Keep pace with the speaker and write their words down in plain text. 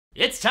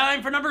It's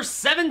time for number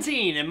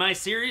 17 in my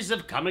series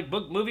of comic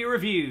book movie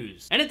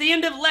reviews. And at the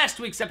end of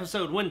last week's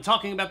episode, when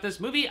talking about this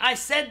movie, I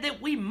said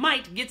that we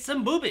might get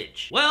some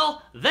boobage.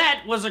 Well,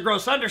 that was a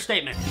gross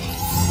understatement.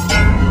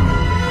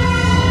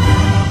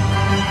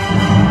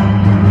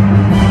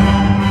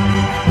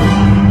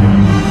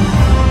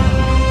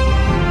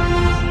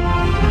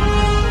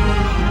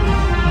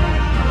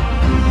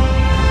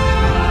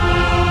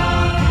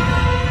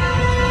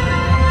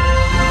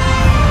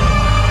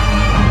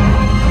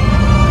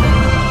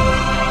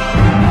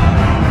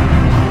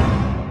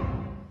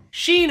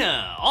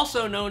 Sheena,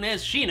 also known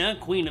as Sheena,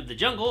 Queen of the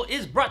Jungle,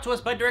 is brought to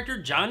us by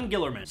director John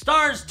Gillerman.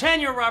 Stars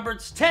Tanya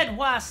Roberts, Ted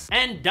Weiss,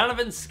 and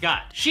Donovan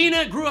Scott.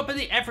 Sheena grew up in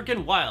the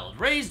African wild,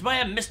 raised by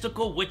a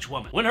mystical witch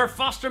woman. When her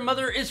foster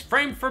mother is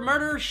framed for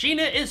murder,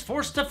 Sheena is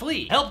forced to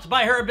flee, helped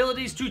by her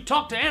abilities to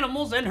talk to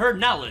animals and her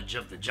knowledge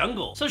of the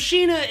jungle. So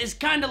Sheena is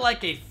kinda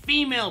like a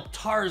female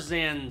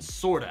Tarzan,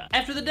 sorta.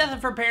 After the death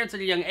of her parents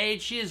at a young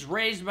age, she is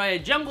raised by a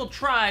jungle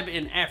tribe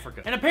in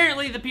Africa. And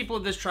apparently the people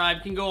of this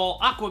tribe can go all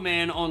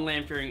Aquaman on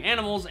land-fearing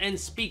animals and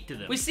speak to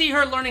them. We see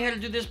her learning how to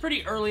do this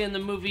pretty early in the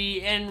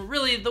movie, and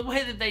really the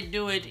way that they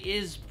do it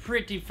is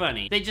pretty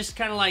funny. They just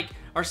kind of like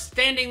are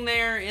standing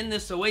there in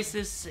this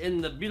oasis in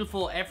the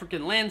beautiful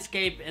African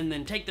landscape and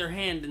then take their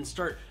hand and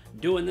start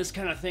doing this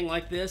kind of thing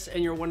like this,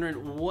 and you're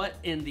wondering what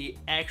in the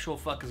actual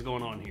fuck is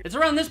going on here. It's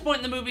around this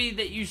point in the movie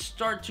that you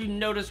start to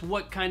notice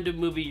what kind of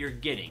movie you're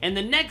getting. And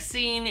the next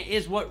scene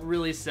is what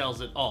really sells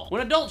it all.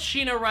 When adult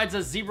Sheena rides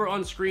a zebra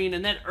on screen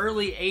and that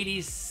early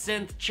 80s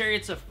synth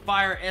Chariots of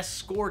Fire-esque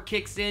score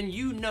kicks in,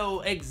 you know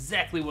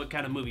exactly what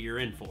kind of movie you're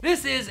in for.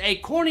 This is a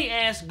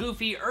corny-ass,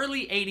 goofy,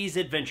 early 80s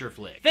adventure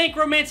flick. Think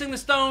Romancing the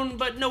Stone,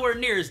 but nowhere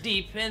near as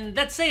deep, and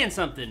that's saying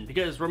something,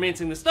 because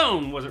Romancing the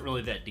Stone wasn't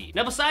really that deep.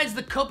 Now, besides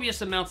the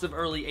copious amounts of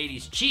early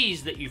 80s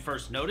cheese that you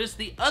first notice,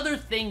 the other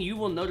thing you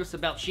will notice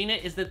about Sheena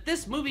is that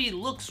this movie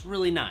looks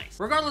really nice.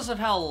 Regardless of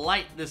how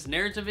light this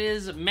narrative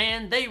is,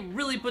 man, they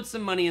really put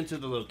some money into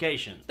the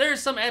location. There's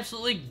some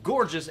absolutely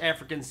gorgeous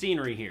African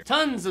scenery here.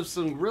 Tons of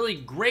some really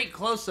great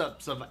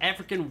close-ups of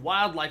African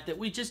wildlife that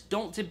we just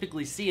don't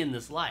typically see in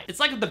this light. It's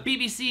like if the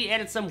BBC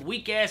added some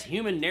weak-ass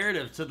human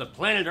narrative to the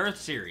Planet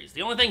Earth series.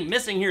 The only thing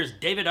missing here is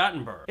David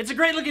Attenborough. It's a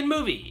great looking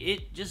movie.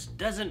 It just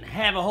doesn't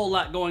have a whole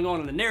lot going on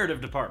in the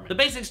narrative department. The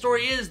basic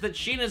story is that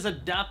Sheena's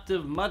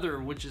adoptive mother,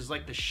 which is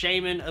like the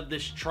shaman of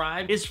this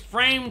tribe, is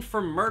framed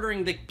for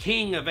murdering the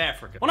king of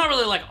Africa. Well, not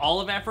really like all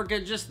of Africa,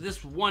 just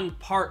this one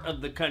part of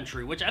the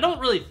country, which I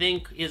don't really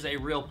think is a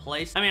real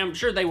place. I mean, I'm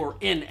sure they were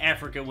in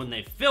Africa when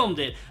they filmed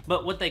it,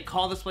 but what they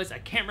call this place, I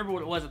can't remember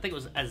what it was. I think it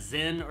was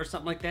Azen or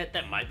something like that.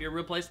 That might be a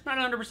real place. Not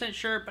 100%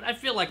 sure, but I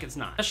feel like it's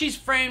not. Now, she's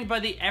framed by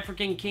the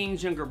African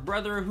king's younger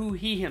brother, who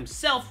he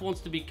himself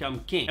wants to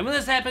become king. And when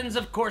this happens,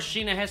 of course,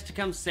 Sheena has to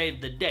come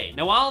save the day.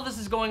 Now, while this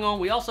is going on,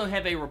 we also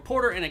have a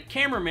reporter and a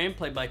cameraman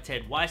played by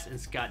Ted Weiss and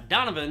Scott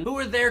Donovan, who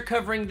are there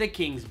covering the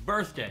king's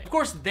birthday. Of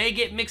course, they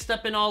get mixed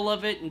up in all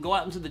of it and go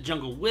out into the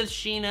jungle with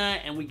Sheena,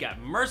 and we got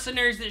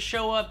mercenaries that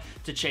show up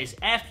to chase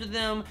after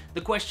them.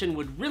 The question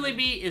would really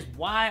be is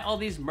why all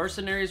these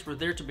mercenaries were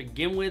there to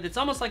begin with. It's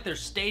almost like they're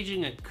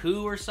staging a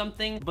coup or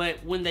something,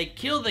 but when they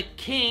kill the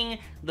king,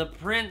 the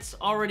prince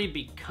already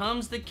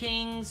becomes the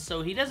king,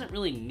 so he doesn't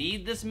really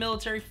need this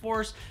military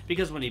force,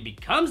 because when he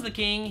becomes the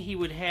king, he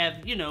would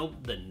have, you know,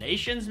 the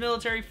nation's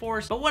military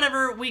force. But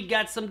whatever, we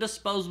got some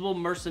disposable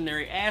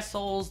mercenary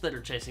assholes that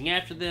are chasing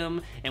after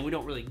them, and we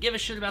don't really give a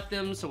shit about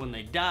them, so when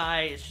they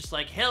die, it's just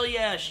like, hell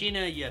yeah,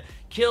 Sheena, you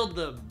killed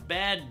the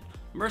bad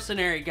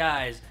mercenary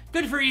guys.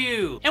 Good for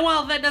you! And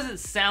while that doesn't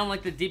sound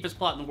like the deepest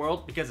plot in the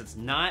world, because it's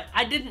not,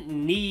 I didn't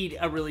need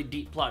a really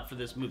deep plot for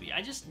this movie.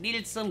 I just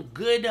needed some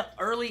good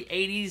early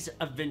 80s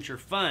adventure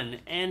fun,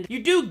 and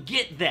you do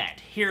get that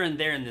here and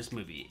there in this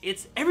movie.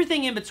 It's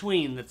everything in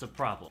between that's a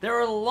problem. There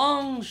are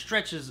long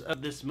stretches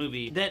of this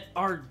movie that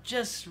are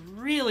just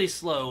really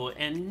slow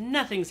and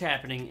nothing's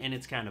happening and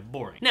it's kind of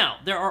boring. Now,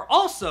 there are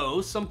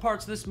also some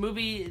parts of this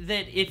movie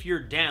that if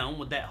you're down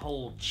with that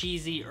whole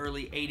cheesy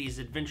early 80s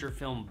adventure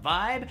film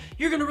vibe,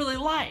 you're gonna really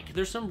like.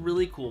 There's some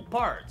really cool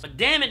parts. But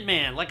damn it,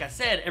 man, like I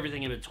said,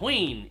 everything in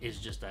between is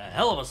just a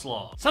hell of a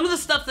slog. Some of the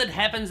stuff that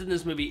happens in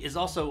this movie is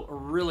also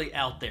really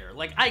out there.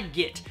 Like, I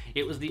get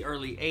it was the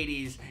early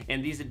 80s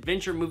and these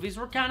adventure movies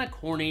were kind of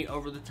corny,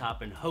 over the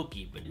top, and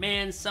hokey, but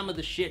man, some of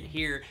the shit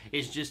here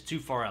is just too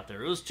far out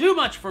there. It was too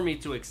much for me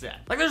to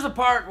accept. Like, there's a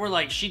part where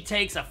like she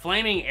takes a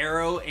flaming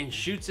arrow and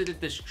shoots it at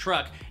this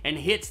truck and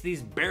hits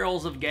these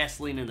barrels of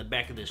gasoline in the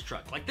back of this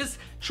truck. Like, this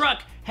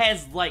truck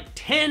has like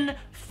 10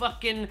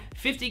 fucking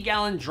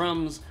 50-gallon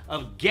drums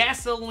of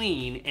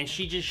gasoline and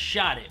she just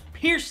shot it,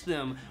 pierce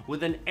them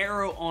with an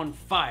arrow on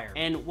fire.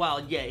 And while,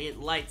 yeah, it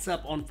lights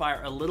up on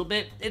fire a little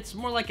bit, it's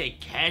more like a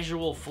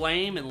casual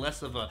flame and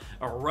less of a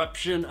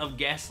eruption of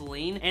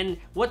gasoline. And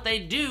what they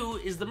do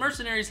is the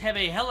mercenaries have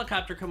a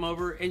helicopter come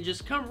over and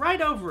just come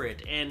right over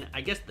it. And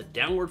I guess the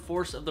downward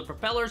force of the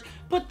propellers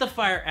put the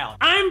fire out.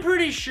 I'm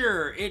pretty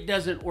sure it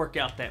doesn't work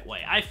out that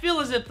way. I feel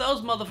as if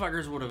those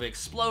motherfuckers would have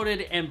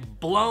exploded and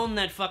blown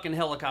that fucking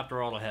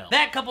helicopter all to hell.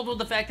 That coupled with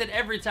the fact that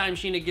every time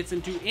Sheena gets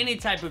into any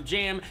type of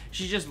jam,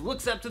 she just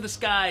looks up to the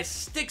sky,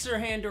 sticks her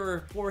hand to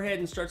her forehead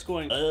and starts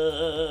going,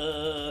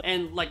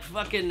 and like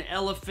fucking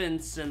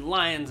elephants and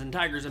lions and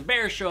tigers and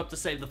bears show up to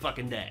save the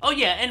fucking day. Oh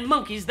yeah, and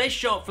monkeys, they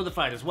show up for the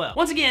fight as well.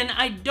 Once again,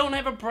 I don't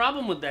have a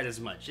problem with that as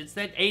much. It's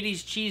that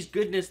 80s cheese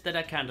goodness that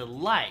I kind of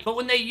like. But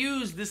when they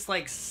use this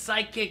like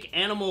psychic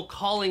animal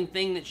calling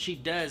thing that she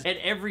does at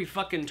every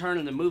fucking turn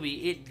in the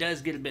movie, it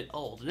does get a bit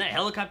old. And that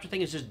helicopter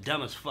thing is just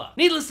dumb as fuck.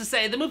 Needless to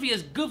say, the movie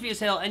is goofy as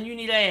hell and you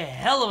need a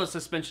hell of a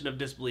suspension of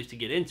disbelief to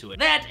get into it.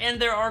 That,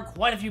 and there are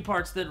quite a few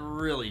parts that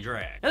really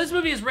drag. Now this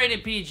movie is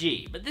rated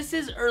PG, but this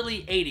is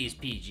early 80s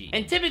PG.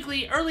 And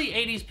typically, early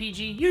 80s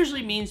PG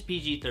usually means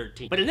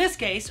PG-13. But in this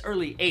case,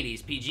 early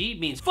 80s PG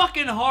means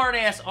fucking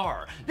hard-ass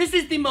R. This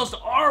is the most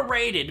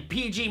R-rated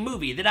PG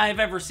movie that I have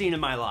ever seen in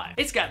my life.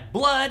 It's got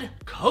blood,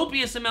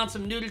 copious amounts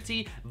of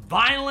nudity,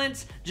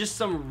 violence, just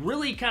some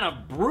really kind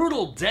of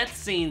brutal death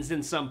scenes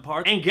in some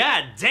parts, and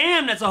god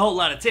damn, that's a whole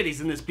lot of titties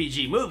in this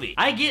PG movie.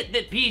 I get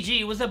that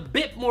PG was a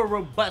bit more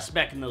robust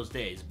back in those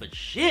days, but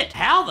shit,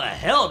 how the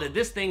hell did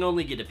this thing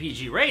only get a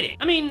PG rating?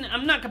 I mean,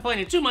 I'm not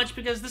complaining too much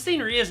because the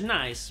scenery is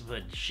nice,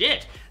 but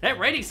shit, that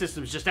rating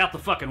system's just out the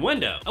fucking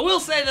window. I will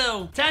say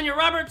though, Tanya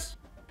Roberts,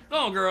 go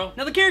on, girl.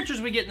 Now, the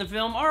characters we get in the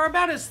film are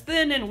about as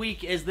thin and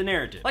weak as the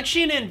narrative. Like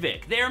Sheena and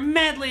Vic, they are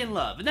madly in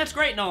love, and that's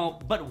great and all,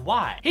 but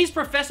why? He's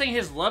professing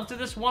his love to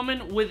this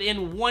woman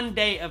within one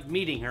day of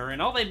meeting her,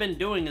 and all they've been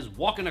doing is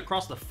walking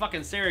across the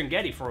fucking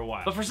Serengeti for a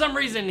while. But for some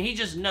reason, he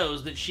just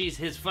knows that she's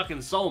his fucking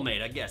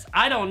soulmate, I guess.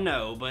 I don't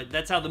know, but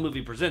that's how the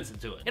movie presents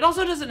it to it. It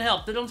also doesn't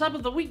help that on top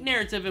of the weak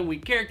narrative and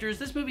weak characters,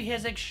 this movie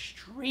has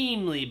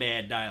extremely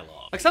bad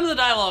dialogue. Like, some of the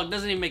dialogue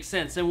doesn't even make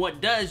sense, and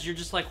what does, you're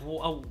just like,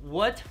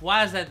 what?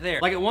 Why is that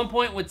there? Like, at one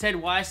point when Ted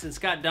Weiss and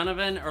Scott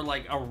Donovan are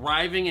like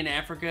arriving in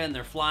Africa and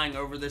they're flying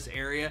over this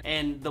area,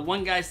 and the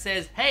one guy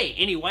says, hey,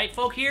 any white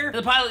folk here? And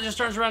the pilot just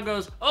turns around and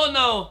goes, oh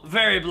no,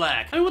 very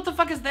black. I mean, what the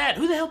fuck is that?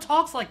 Who the hell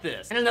talks like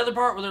this? And another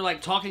part where they're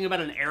like talking about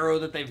an arrow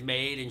that they've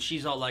made, and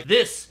she's all like,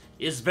 this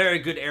is very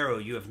good arrow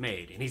you have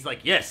made. And he's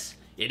like, yes,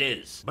 it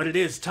is, but it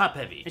is top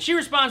heavy. And she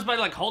responds by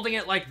like holding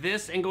it like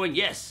this and going,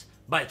 yes,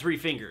 by 3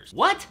 fingers.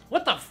 What?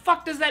 What the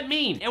fuck does that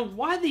mean? And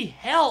why the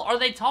hell are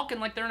they talking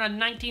like they're in a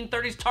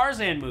 1930s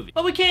Tarzan movie?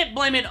 But we can't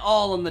blame it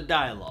all on the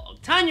dialogue.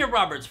 Tanya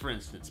Roberts, for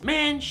instance,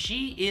 man,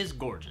 she is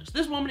gorgeous.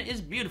 This woman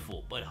is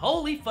beautiful, but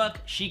holy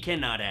fuck, she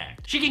cannot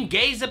act. She can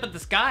gaze up at the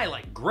sky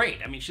like great.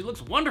 I mean, she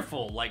looks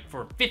wonderful like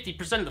for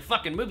 50% of the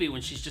fucking movie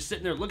when she's just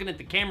sitting there looking at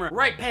the camera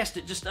right past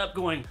it, just up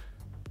going,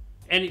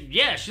 and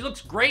yeah, she looks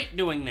great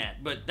doing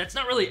that, but that's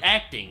not really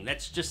acting.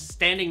 That's just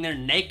standing there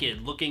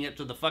naked, looking up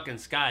to the fucking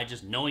sky,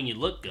 just knowing you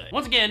look good.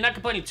 Once again, not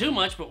complaining too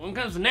much, but when it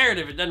comes to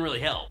narrative, it doesn't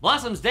really help.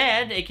 Blossom's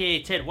dad,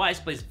 aka Ted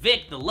Weiss, plays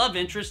Vic, the love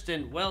interest,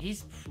 and well,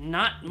 he's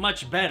not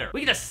much better.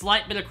 We get a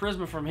slight bit of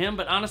charisma from him,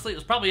 but honestly, it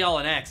was probably all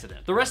an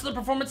accident. The rest of the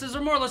performances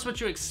are more or less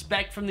what you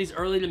expect from these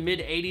early to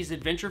mid 80s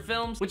adventure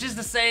films, which is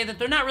to say that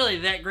they're not really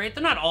that great.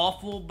 They're not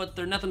awful, but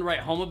they're nothing to write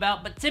home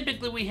about, but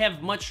typically we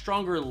have much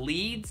stronger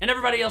leads, and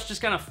everybody else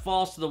just kind of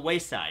falls to the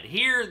wayside.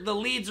 Here, the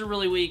leads are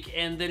really weak,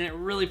 and then it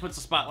really puts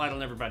a spotlight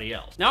on everybody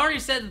else. Now, I already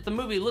said that the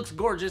movie looks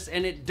gorgeous,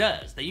 and it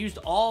does. They used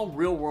all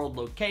real-world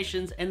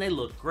locations, and they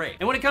look great.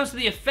 And when it comes to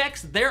the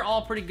effects, they're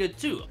all pretty good,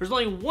 too. There's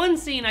only one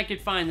scene I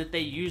could find that they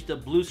used a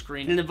blue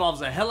screen, and it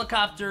involves a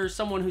helicopter,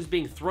 someone who's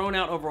being thrown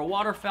out over a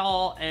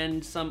waterfall,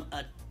 and some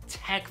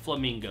attack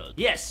flamingos.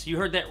 Yes, you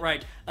heard that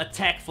right,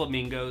 attack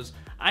flamingos.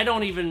 I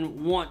don't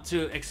even want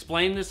to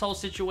explain this whole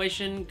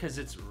situation because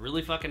it's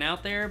really fucking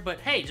out there, but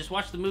hey, just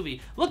watch the movie.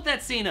 Look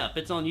that scene up.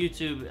 It's on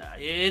YouTube.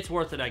 It's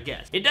worth it, I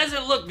guess. It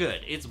doesn't look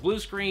good. It's blue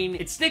screen.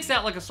 It sticks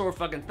out like a sore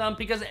fucking thumb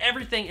because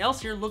everything else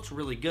here looks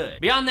really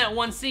good. Beyond that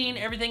one scene,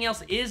 everything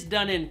else is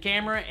done in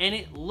camera and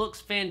it looks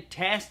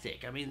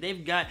fantastic. I mean,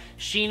 they've got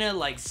Sheena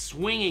like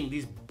swinging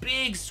these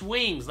big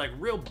swings, like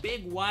real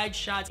big wide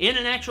shots in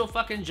an actual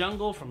fucking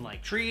jungle from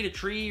like tree to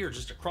tree or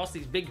just across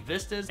these big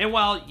vistas. And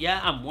while, yeah,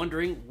 I'm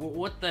wondering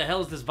what the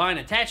hell is this vine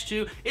attached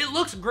to, it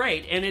looks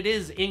great and it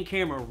is in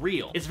camera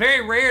real. It's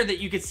very rare that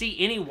you could see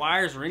any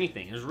wires or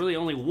anything. There's really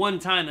only one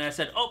time that I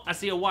said, oh, I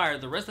see a wire.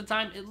 The rest of the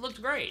time, it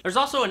looked great. There's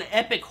also an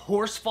epic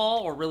horse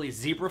fall, or really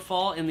zebra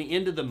fall, in the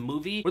end of the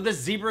movie where the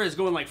zebra is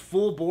going like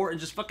full bore and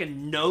just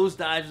fucking nose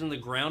dives in the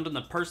ground and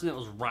the person that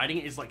was riding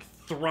it is like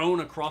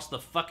thrown across the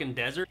fucking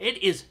desert.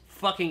 It is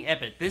fucking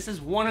epic. This is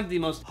one of the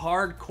most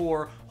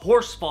hardcore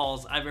horse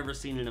falls I've ever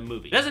seen in a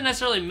movie. It doesn't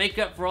necessarily make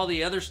up for all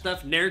the other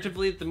stuff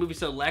narratively that the movie's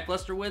so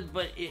lackluster with,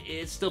 but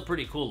it's still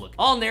pretty cool looking.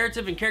 All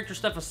narrative and character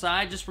stuff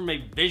aside, just from a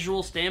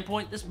visual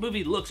standpoint, this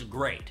movie looks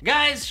great.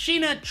 Guys,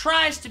 Sheena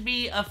tries to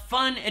be a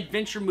fun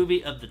adventure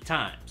movie of the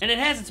times, and it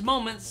has its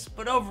moments,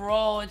 but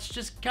overall, it's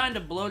just kind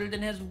of bloated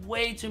and has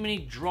way too many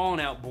drawn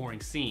out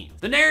boring scenes.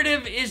 The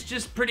narrative is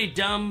just pretty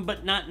dumb,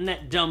 but not in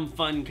that dumb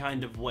fun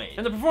kind of way.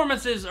 And the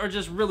performances are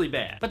just really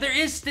bad. But there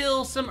is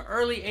still some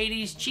early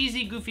 80s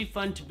cheesy, goofy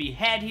fun to be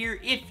had here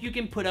if you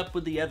can put up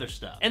with the other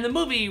stuff. And the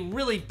movie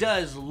really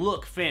does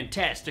look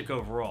fantastic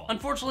overall.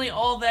 Unfortunately,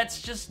 all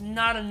that's just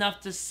not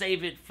enough to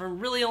save it from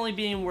really only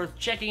being worth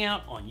checking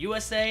out on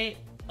USA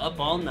Up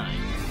All Night.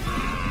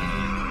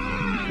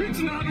 It's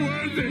not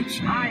worth it!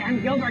 Hi,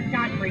 I'm Gilbert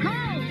Godfrey.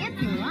 Hi,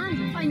 it's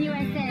Yolanda on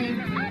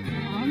USA. Up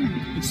All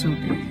Night. It's so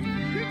big.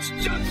 It's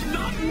just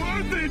not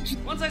worth it!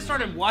 Once I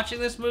started watching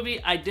this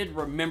movie, I did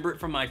remember it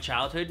from my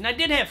childhood, and I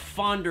did have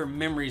fonder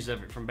memories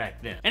of it from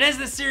back then. And as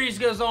this series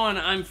goes on,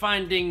 I'm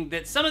finding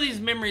that some of these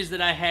memories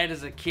that I had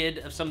as a kid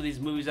of some of these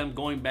movies I'm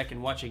going back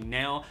and watching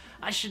now,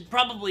 I should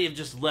probably have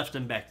just left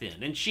them back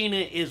then, and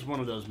Sheena is one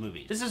of those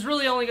movies. This is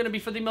really only going to be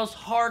for the most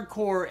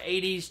hardcore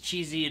 80s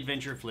cheesy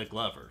adventure flick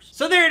lovers.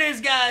 So there it is,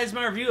 guys,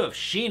 my review of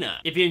Sheena.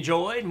 If you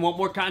enjoyed and want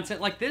more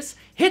content like this,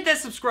 hit that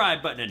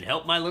subscribe button and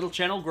help my little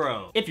channel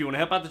grow. If you want to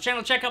help out the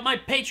channel, check out my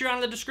Patreon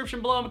in the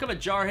description below and become a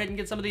jarhead and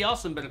get some of the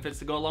awesome benefits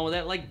to go along with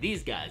that, like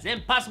these guys,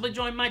 and possibly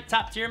join my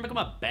top tier and become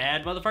a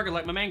bad motherfucker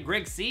like my man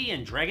Greg C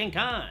and Dragon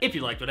Khan. If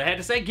you liked what I had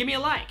to say, give me a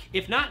like.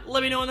 If not,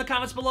 let me know in the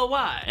comments below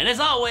why. And as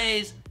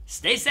always,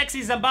 stay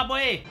sexy,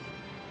 Zimbabwe!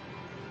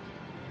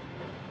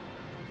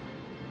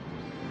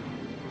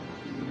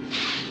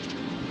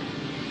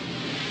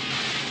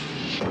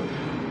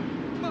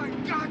 My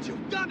God,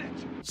 you've done it!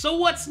 So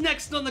what's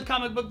next on the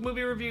comic book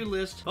movie review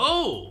list?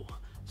 Oh,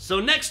 so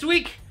next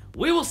week,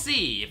 we will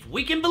see if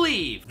we can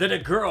believe that a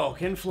girl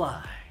can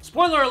fly.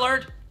 Spoiler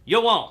alert, you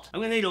won't.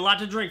 I'm gonna need a lot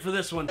to drink for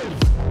this one.